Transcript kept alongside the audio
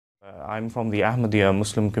I'm from the Ahmadiyya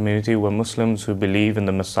Muslim community. We're Muslims who believe in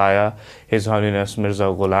the Messiah, His Holiness Mirza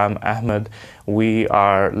Ghulam Ahmad. We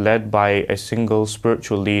are led by a single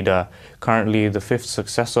spiritual leader, currently the fifth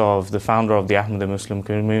successor of the founder of the Ahmadiyya Muslim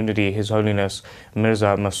community, His Holiness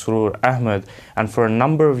Mirza Masroor Ahmad. And for a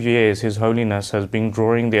number of years, His Holiness has been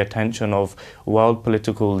drawing the attention of world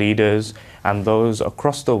political leaders and those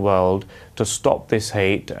across the world to stop this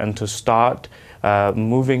hate and to start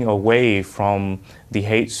moving away from the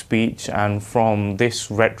hate speech and from this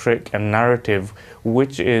rhetoric and narrative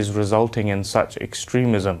which is resulting in such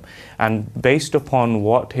extremism. And based upon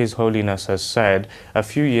what His Holiness has said, a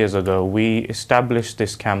few years ago we established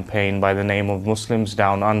this campaign by the name of Muslims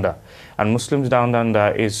Down Under. And Muslims Down Under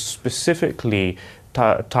is specifically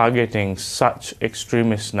targeting such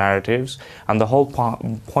extremist narratives, and the whole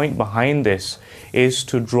point behind this is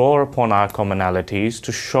to draw upon our commonalities, to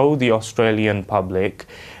show the Australian public,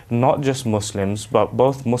 not just Muslims but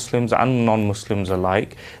both Muslims and non-Muslims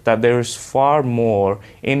alike, that there is far more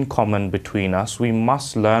in common between us. We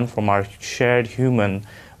must learn from our shared human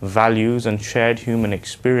values and shared human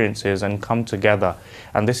experiences and come together.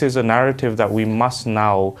 And this is a narrative that we must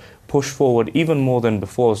now push forward even more than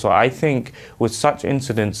before. So I think with such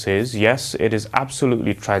incidences, yes, it is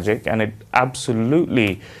absolutely tragic and it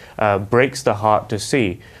absolutely breaks the heart to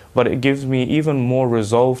see, but it gives me even more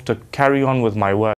resolve to carry on with my work.